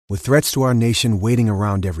With threats to our nation waiting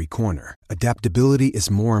around every corner, adaptability is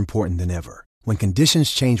more important than ever. When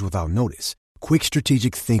conditions change without notice, quick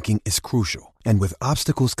strategic thinking is crucial. And with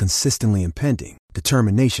obstacles consistently impending,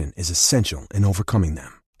 determination is essential in overcoming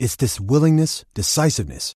them. It's this willingness,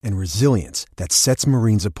 decisiveness, and resilience that sets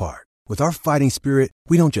Marines apart. With our fighting spirit,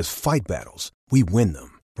 we don't just fight battles, we win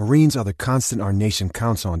them. Marines are the constant our nation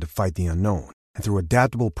counts on to fight the unknown. And through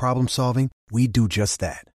adaptable problem solving, we do just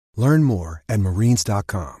that. Learn more at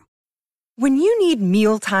marines.com. When you need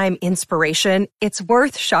mealtime inspiration, it's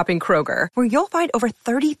worth shopping Kroger, where you'll find over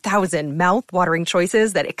 30,000 mouth-watering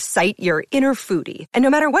choices that excite your inner foodie. And no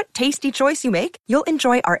matter what tasty choice you make, you'll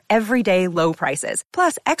enjoy our everyday low prices,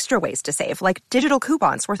 plus extra ways to save, like digital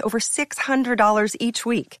coupons worth over $600 each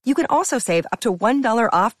week. You can also save up to $1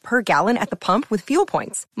 off per gallon at the pump with fuel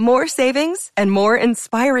points. More savings and more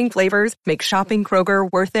inspiring flavors make shopping Kroger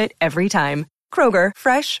worth it every time. Kroger,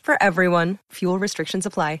 fresh for everyone. Fuel restrictions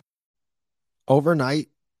apply. Overnight,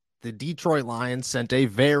 the Detroit Lions sent a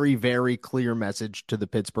very, very clear message to the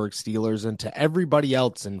Pittsburgh Steelers and to everybody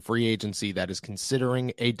else in free agency that is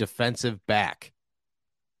considering a defensive back.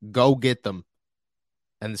 Go get them.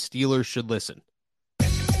 And the Steelers should listen.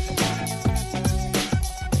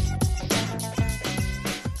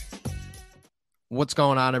 What's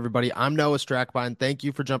going on, everybody? I'm Noah Strackbine. Thank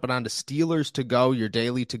you for jumping on to Steelers To Go, your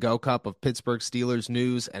daily to-go cup of Pittsburgh Steelers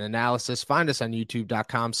news and analysis. Find us on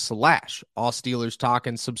youtube.com/allsteelerstalk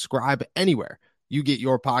and subscribe anywhere you get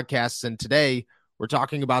your podcasts. And today, we're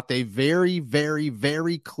talking about the very, very,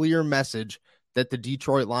 very clear message that the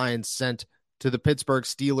Detroit Lions sent to the Pittsburgh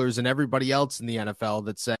Steelers and everybody else in the NFL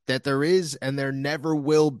that said that there is and there never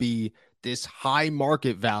will be this high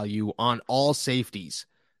market value on all safeties.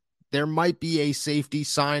 There might be a safety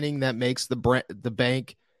signing that makes the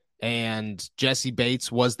bank, and Jesse Bates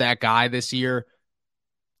was that guy this year.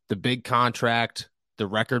 The big contract, the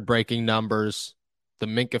record-breaking numbers, the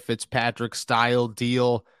Minkah Fitzpatrick-style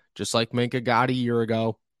deal, just like Minkah got a year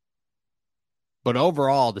ago. But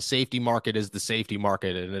overall, the safety market is the safety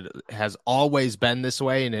market, and it has always been this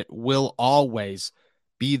way, and it will always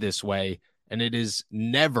be this way, and it is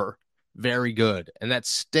never very good. And that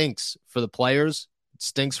stinks for the players.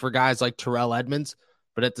 Stinks for guys like Terrell Edmunds,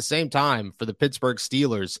 but at the same time, for the Pittsburgh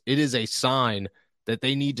Steelers, it is a sign that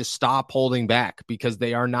they need to stop holding back because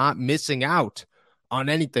they are not missing out on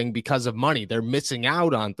anything because of money. They're missing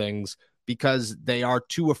out on things because they are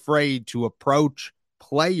too afraid to approach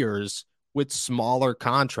players with smaller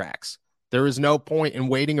contracts. There is no point in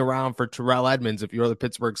waiting around for Terrell Edmunds if you're the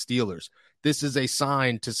Pittsburgh Steelers. This is a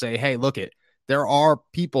sign to say, hey, look it, there are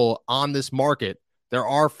people on this market. There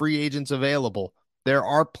are free agents available. There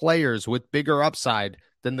are players with bigger upside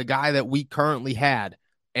than the guy that we currently had,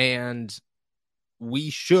 and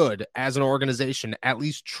we should, as an organization, at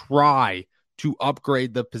least try to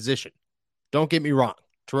upgrade the position. Don't get me wrong.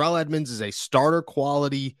 Terrell Edmunds is a starter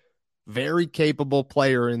quality, very capable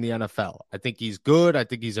player in the NFL. I think he's good. I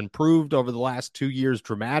think he's improved over the last 2 years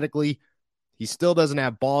dramatically. He still doesn't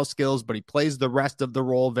have ball skills, but he plays the rest of the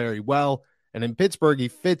role very well. And in Pittsburgh, he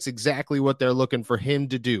fits exactly what they're looking for him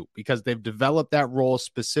to do because they've developed that role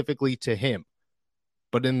specifically to him.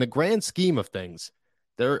 But in the grand scheme of things,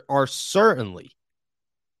 there are certainly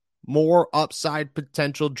more upside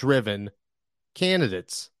potential driven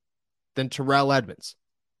candidates than Terrell Edmunds.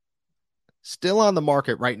 Still on the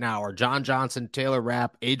market right now are John Johnson, Taylor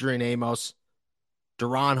Rapp, Adrian Amos,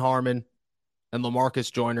 Duron Harmon, and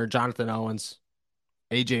LaMarcus Joyner, Jonathan Owens,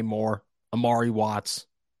 AJ Moore, Amari Watts.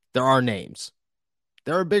 There are names.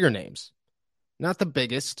 There are bigger names. Not the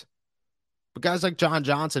biggest, but guys like John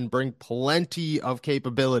Johnson bring plenty of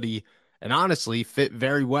capability and honestly fit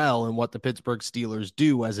very well in what the Pittsburgh Steelers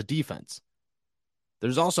do as a defense.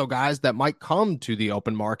 There's also guys that might come to the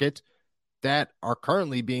open market that are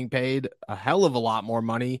currently being paid a hell of a lot more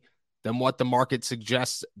money than what the market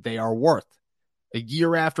suggests they are worth. A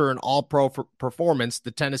year after an all-pro performance,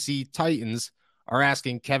 the Tennessee Titans are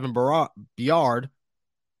asking Kevin Byard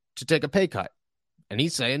to take a pay cut, and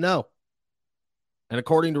he's saying no. And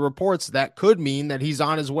according to reports, that could mean that he's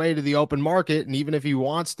on his way to the open market, and even if he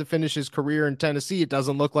wants to finish his career in Tennessee, it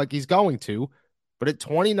doesn't look like he's going to. But at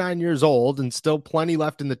 29 years old and still plenty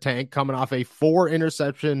left in the tank, coming off a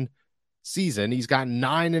 4-interception season, he's got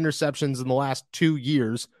 9 interceptions in the last 2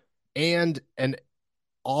 years, and an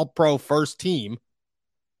all-pro first team.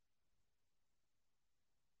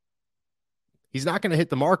 He's not going to hit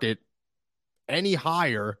the market any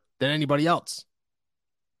higher than anybody else.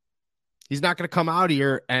 He's not going to come out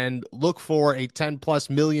here and look for a $10+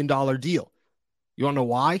 million deal. You want to know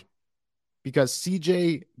why? Because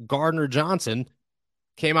CJ Gardner-Johnson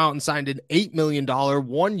came out and signed an $8 million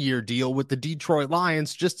one-year deal with the Detroit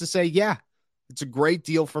Lions just to say, yeah, it's a great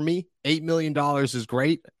deal for me. $8 million is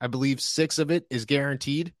great. I believe 6 of it is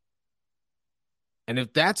guaranteed. And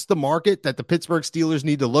if that's the market that the Pittsburgh Steelers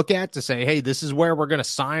need to look at to say, hey, this is where we're going to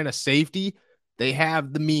sign a safety, they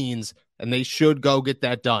have the means and they should go get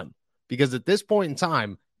that done. Because at this point in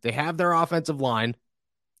time, they have their offensive line.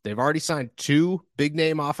 They've already signed 2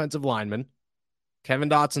 big-name offensive linemen. Kevin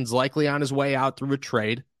Dotson's likely on his way out through a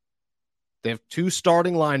trade. They have 2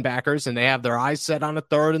 starting linebackers, and they have their eyes set on a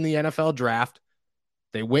third in the NFL draft.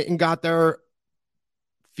 They went and got their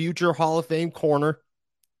future Hall of Fame corner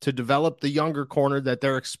to develop the younger corner that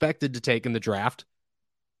they're expected to take in the draft.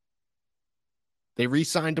 They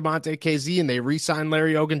re-signed DeMonte KZ and they re-signed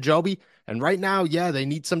Larry Ogunjobi. And right now, yeah, they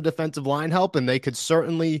need some defensive line help, and they could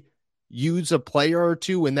certainly use a player or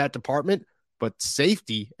 2 in that department. But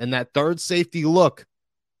safety and that third safety look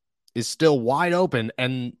is still wide open.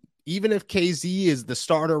 And even if KZ is the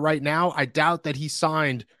starter right now, I doubt that he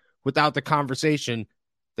signed without the conversation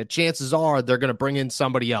that chances are they're going to bring in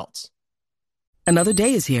somebody else. Another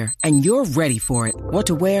day is here, and you're ready for it. What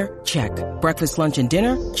to wear? Check. Breakfast, lunch, and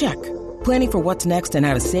dinner? Check. Planning for what's next and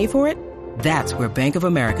how to save for it? That's where Bank of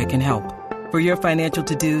America can help. For your financial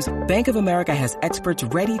to-dos, Bank of America has experts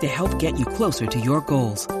ready to help get you closer to your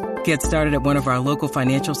goals. Get started at one of our local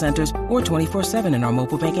financial centers or 24/7 in our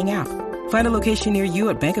mobile banking app. Find a location near you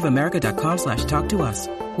at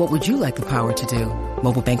bankofamerica.com/talktous. What would you like the power to do?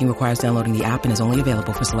 Mobile banking requires downloading the app and is only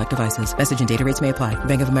available for select devices. Message and data rates may apply.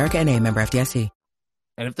 Bank of America N.A., member FDIC.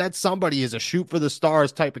 And if that somebody is a shoot for the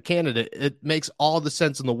stars type of candidate, it makes all the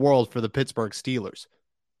sense in the world for the Pittsburgh Steelers.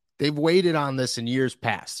 They've waited on this in years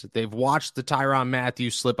past. They've watched the Tyrann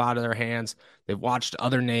Mathieu slip out of their hands. They've watched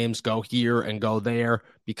other names go here and go there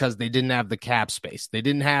because they didn't have the cap space. They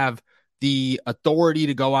didn't have the authority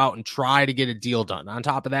to go out and try to get a deal done. On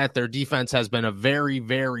top of that, their defense has been a very,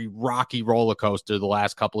 very rocky roller coaster the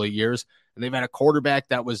last couple of years. And they've had a quarterback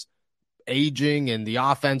that was aging and the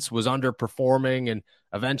offense was underperforming. And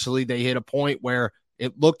eventually they hit a point where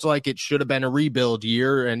it looked like it should have been a rebuild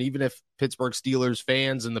year. And even if Pittsburgh Steelers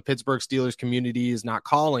fans and the Pittsburgh Steelers community is not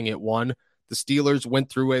calling it one, the Steelers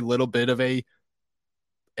went through a little bit of a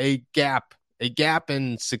gap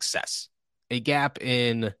in success, a gap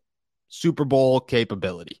in Super Bowl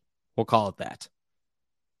capability. We'll call it that.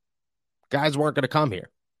 Guys weren't going to come here.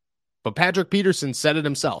 But Patrick Peterson said it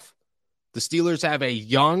himself. The Steelers have a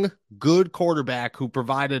young, good quarterback who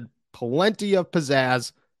provided plenty of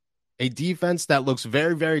pizzazz, a defense that looks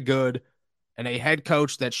very, very good, and a head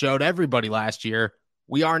coach that showed everybody last year,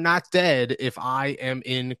 we are not dead if I am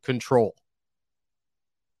in control.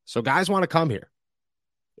 So guys want to come here.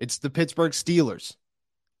 It's the Pittsburgh Steelers.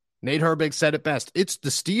 Nate Herbig said it best. It's the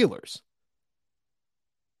Steelers.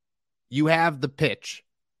 You have the pitch.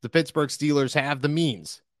 The Pittsburgh Steelers have the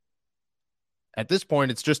means. At this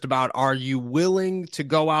point, it's just about, are you willing to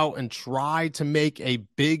go out and try to make a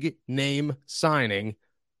big name signing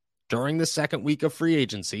during the second week of free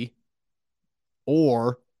agency?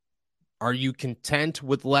 Or are you content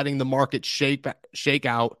with letting the market shake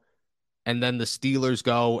out and then the Steelers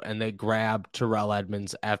go and they grab Terrell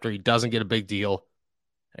Edmunds after he doesn't get a big deal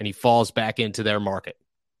and he falls back into their market?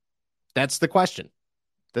 That's the question.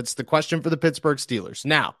 That's the question for the Pittsburgh Steelers.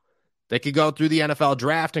 Now, they could go through the NFL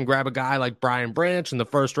draft and grab a guy like Brian Branch in the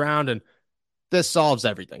first round, and this solves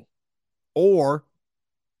everything. Or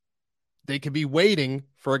they could be waiting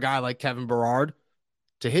for a guy like Kevin Berard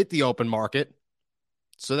to hit the open market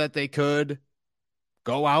so that they could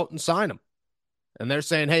go out and sign him. And they're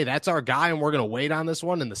saying, hey, that's our guy, and we're going to wait on this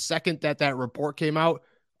one. And the second that report came out,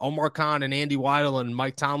 Omar Khan and Andy Weidel and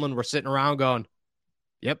Mike Tomlin were sitting around going,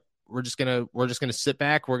 yep, we're just gonna sit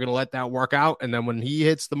back. We're gonna let that work out, and then when he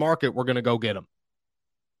hits the market, we're gonna go get him.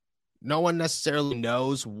 No one necessarily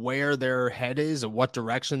knows where their head is and what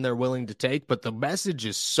direction they're willing to take, but the message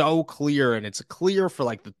is so clear, and it's clear for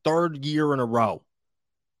like the third year in a row.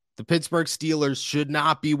 The Pittsburgh Steelers should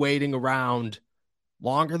not be waiting around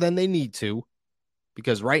longer than they need to,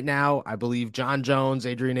 because right now, I believe John Jones,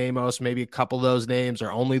 Adrian Amos, maybe a couple of those names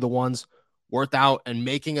are only the ones worth out and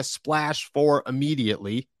making a splash for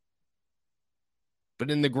immediately. But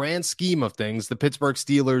in the grand scheme of things, the Pittsburgh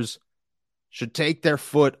Steelers should take their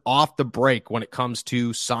foot off the brake when it comes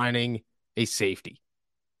to signing a safety,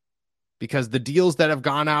 because the deals that have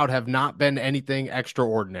gone out have not been anything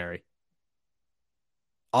extraordinary.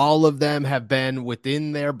 All of them have been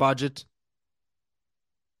within their budget.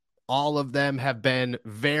 All of them have been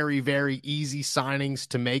very, very easy signings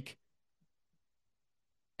to make.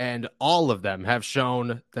 And all of them have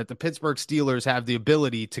shown that the Pittsburgh Steelers have the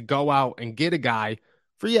ability to go out and get a guy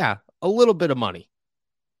for, a little bit of money.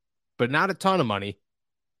 but not a ton of money.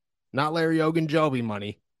 Not Larry Ogunjobi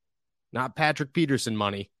money. Not Patrick Peterson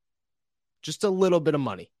money. Just a little bit of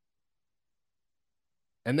money.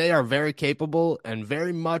 And they are very capable and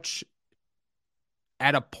very much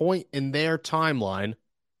at a point in their timeline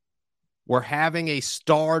where having a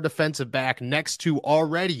star defensive back next to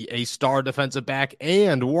already a star defensive back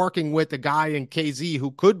and working with a guy in KZ who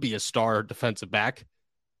could be a star defensive back,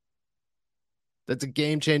 that's a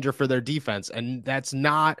game changer for their defense. And that's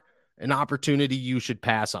not an opportunity you should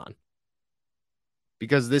pass on.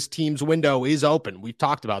 Because this team's window is open. We've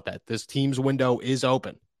talked about that. This team's window is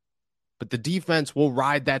open. But the defense will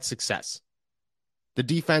ride that success. The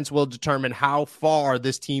defense will determine how far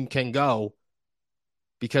this team can go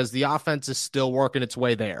because the offense is still working its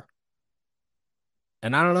way there.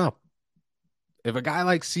 And I don't know. If a guy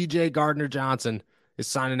like CJ Gardner-Johnson is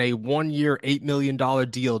signing a 1-year, $8 million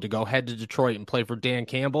deal to go head to Detroit and play for Dan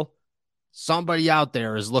Campbell, somebody out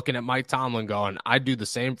there is looking at Mike Tomlin going, I'd do the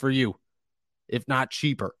same for you, if not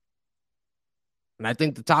cheaper. And I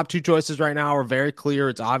think the top two choices right now are very clear.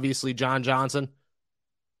 It's obviously John Johnson,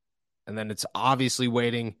 and then it's obviously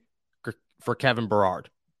waiting for Kevin Berard.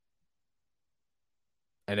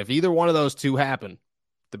 And if either one of those two happen,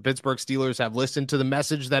 the Pittsburgh Steelers have listened to the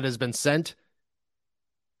message that has been sent,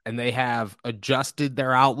 and they have adjusted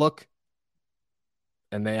their outlook,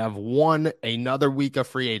 and they have won another week of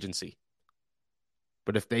free agency.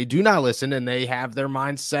 But if they do not listen and they have their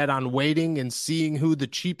mind set on waiting and seeing who the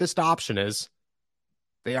cheapest option is,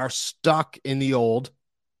 they are stuck in the old.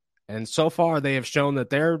 And so far, they have shown that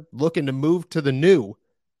they're looking to move to the new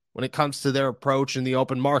when it comes to their approach in the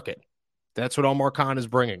open market. That's what Omar Khan is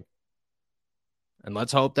bringing. And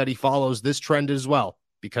let's hope that he follows this trend as well,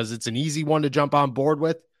 because it's an easy one to jump on board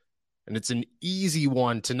with, and it's an easy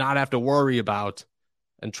one to not have to worry about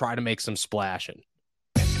and try to make some splash in.